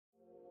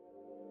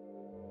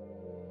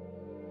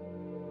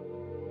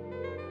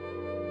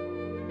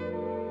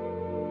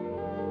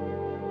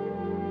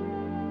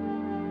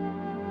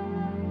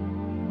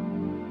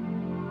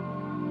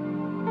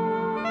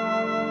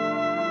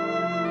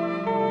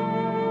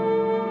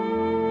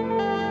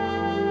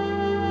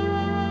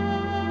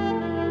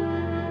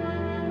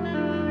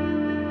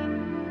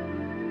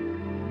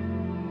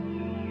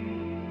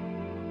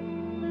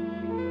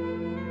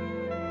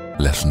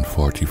Lesson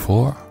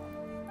 44.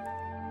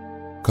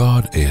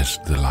 God is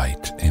the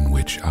light in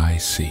which I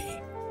see.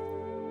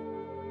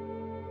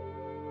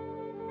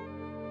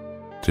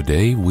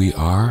 Today we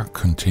are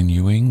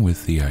continuing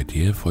with the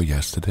idea for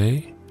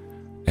yesterday,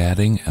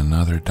 adding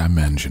another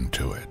dimension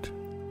to it.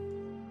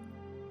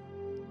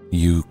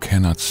 You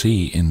cannot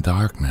see in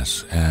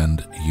darkness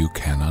and you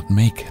cannot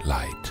make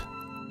light.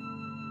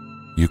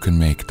 You can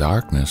make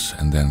darkness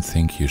and then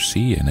think you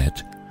see in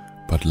it,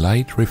 but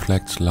light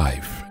reflects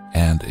life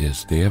and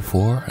is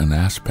therefore an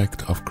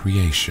aspect of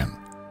creation.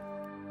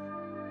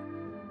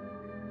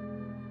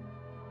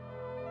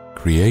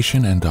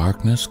 Creation and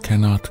darkness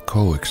cannot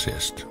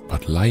coexist,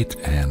 but light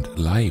and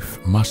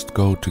life must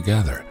go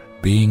together,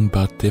 being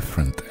but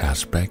different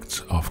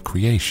aspects of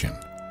creation.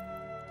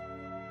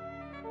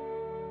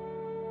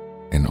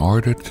 In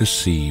order to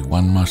see,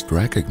 one must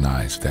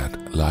recognize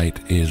that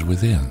light is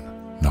within,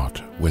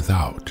 not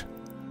without.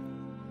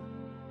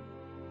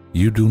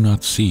 You do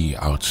not see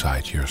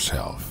outside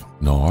yourself,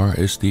 nor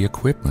is the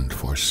equipment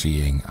for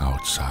seeing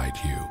outside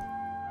you.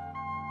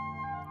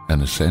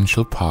 An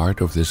essential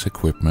part of this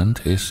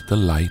equipment is the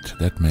light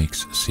that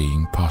makes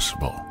seeing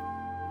possible.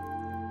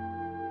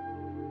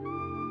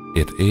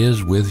 It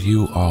is with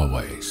you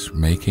always,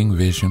 making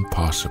vision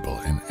possible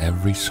in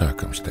every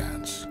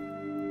circumstance.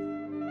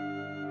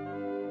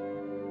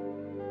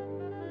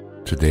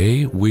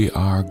 Today we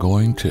are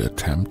going to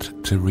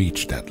attempt to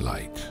reach that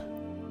light.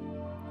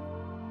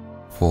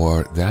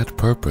 For that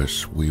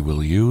purpose we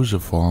will use a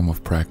form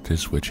of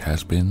practice which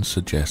has been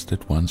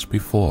suggested once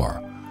before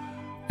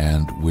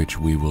and which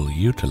we will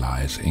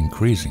utilize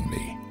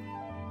increasingly.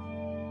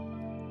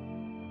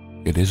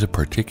 It is a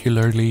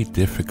particularly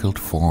difficult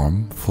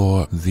form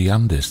for the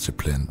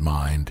undisciplined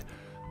mind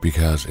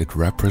because it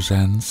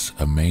represents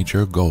a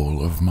major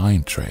goal of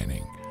mind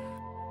training.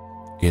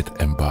 It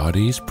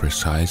embodies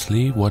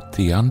precisely what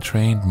the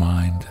untrained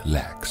mind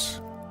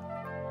lacks.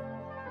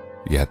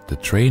 Yet the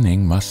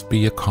training must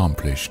be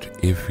accomplished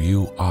if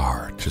you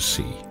are to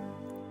see.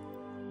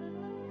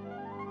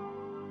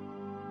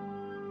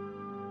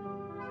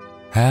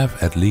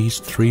 Have at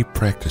least 3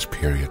 practice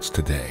periods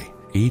today,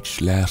 each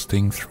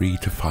lasting 3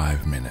 to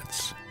 5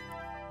 minutes.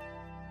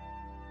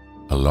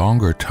 A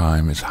longer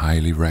time is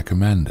highly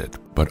recommended,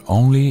 but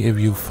only if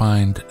you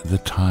find the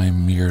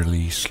time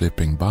merely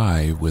slipping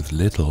by with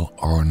little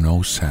or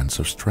no sense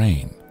of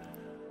strain.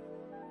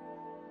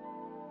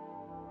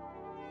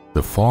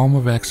 The form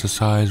of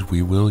exercise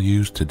we will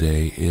use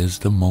today is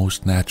the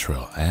most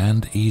natural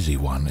and easy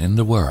one in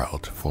the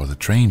world for the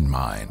trained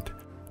mind,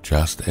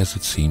 just as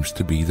it seems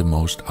to be the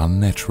most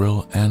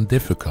unnatural and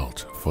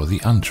difficult for the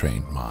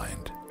untrained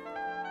mind.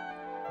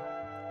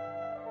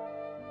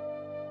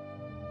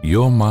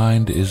 Your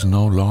mind is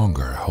no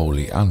longer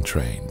wholly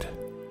untrained.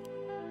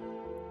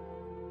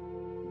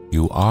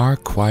 You are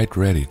quite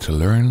ready to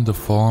learn the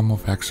form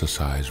of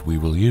exercise we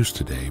will use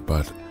today,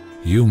 but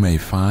you may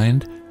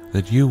find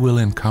that you will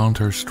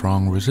encounter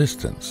strong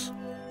resistance.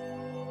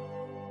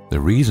 The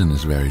reason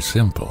is very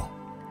simple.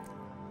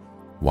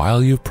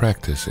 While you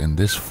practice in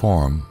this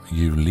form,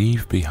 you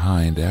leave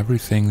behind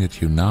everything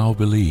that you now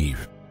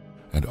believe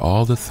and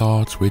all the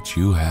thoughts which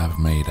you have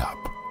made up.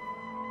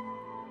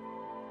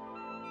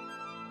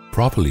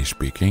 Properly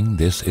speaking,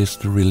 this is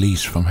the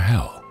release from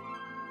hell.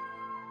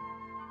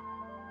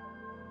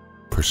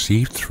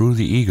 Perceived through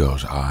the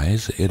ego's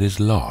eyes, it is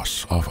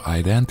loss of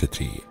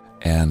identity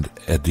and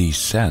a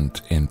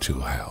descent into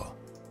hell.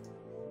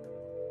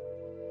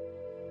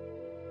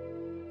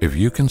 If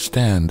you can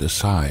stand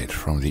aside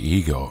from the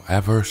ego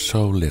ever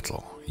so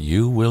little,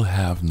 you will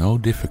have no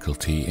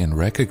difficulty in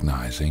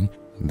recognizing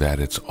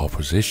that its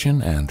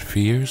opposition and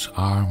fears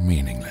are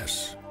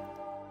meaningless.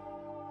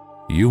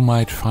 You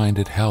might find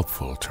it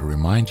helpful to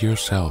remind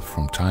yourself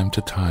from time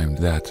to time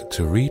that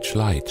to reach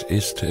light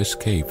is to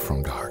escape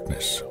from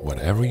darkness,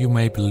 whatever you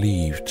may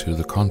believe to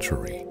the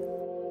contrary.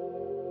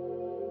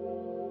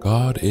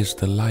 God is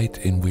the light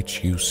in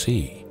which you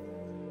see.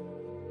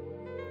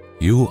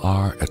 You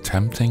are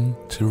attempting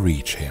to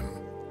reach Him.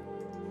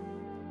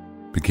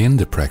 Begin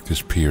the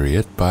practice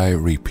period by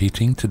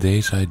repeating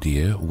today's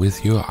idea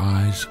with your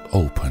eyes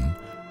open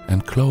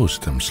and close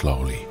them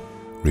slowly,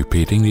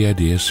 repeating the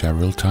idea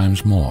several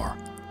times more.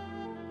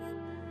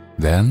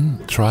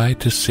 Then try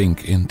to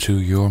sink into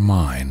your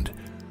mind,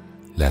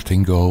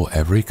 letting go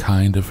every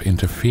kind of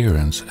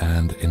interference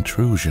and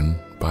intrusion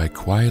by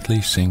quietly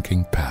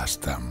sinking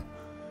past them.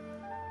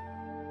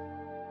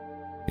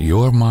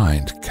 Your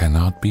mind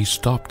cannot be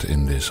stopped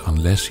in this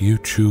unless you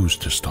choose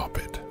to stop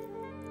it.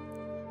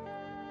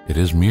 It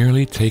is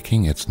merely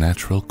taking its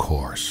natural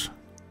course.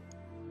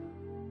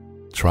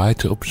 Try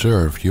to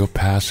observe your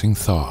passing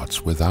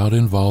thoughts without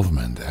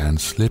involvement and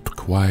slip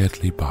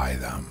quietly by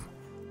them.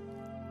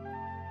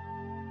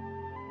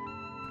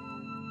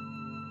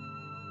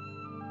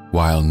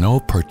 While no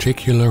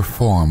particular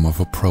form of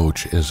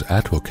approach is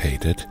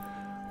advocated,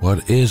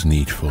 what is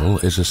needful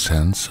is a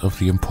sense of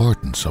the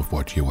importance of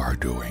what you are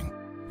doing,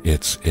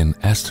 its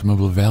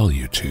inestimable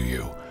value to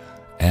you,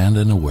 and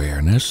an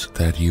awareness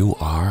that you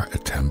are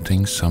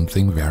attempting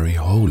something very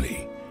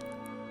holy.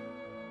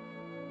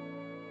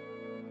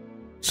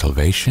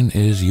 Salvation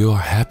is your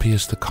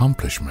happiest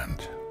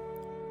accomplishment.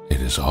 It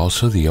is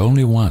also the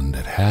only one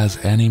that has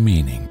any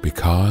meaning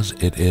because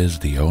it is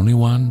the only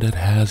one that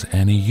has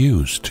any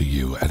use to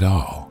you at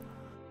all.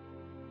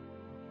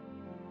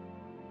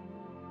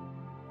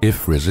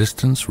 If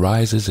resistance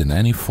rises in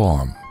any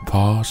form,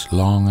 pause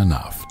long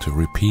enough to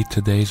repeat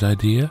today's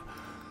idea,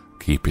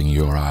 keeping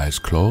your eyes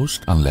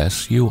closed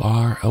unless you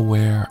are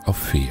aware of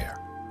fear.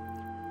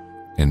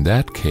 In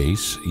that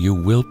case, you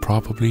will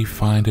probably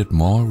find it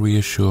more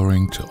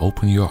reassuring to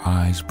open your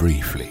eyes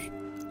briefly.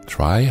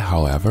 Try,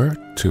 however,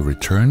 to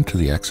return to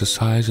the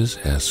exercises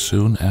as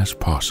soon as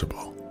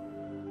possible.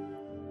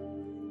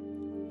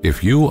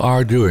 If you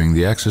are doing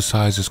the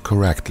exercises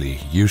correctly,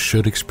 you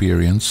should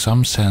experience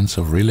some sense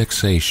of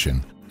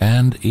relaxation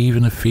and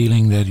even a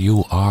feeling that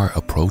you are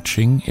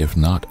approaching, if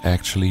not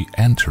actually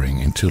entering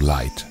into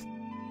light.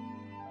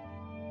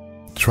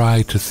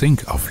 Try to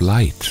think of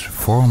light,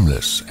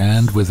 formless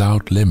and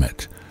without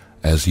limit,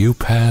 as you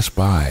pass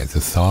by the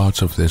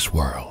thoughts of this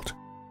world.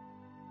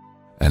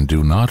 And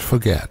do not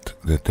forget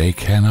that they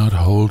cannot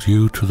hold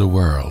you to the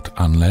world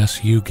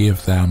unless you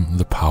give them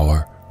the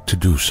power to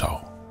do so.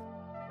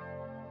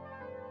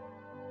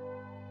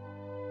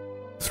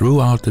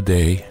 Throughout the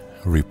day,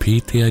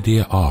 repeat the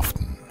idea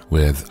often,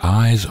 with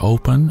eyes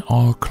open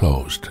or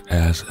closed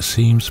as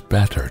seems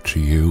better to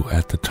you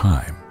at the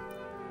time.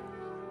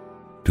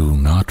 Do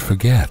not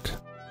forget.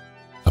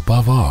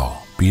 Above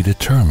all, be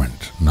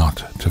determined not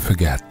to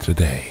forget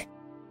today.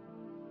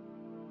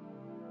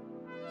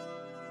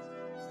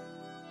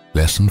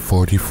 Lesson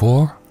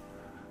 44.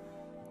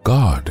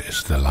 God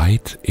is the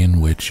light in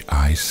which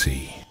I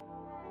see.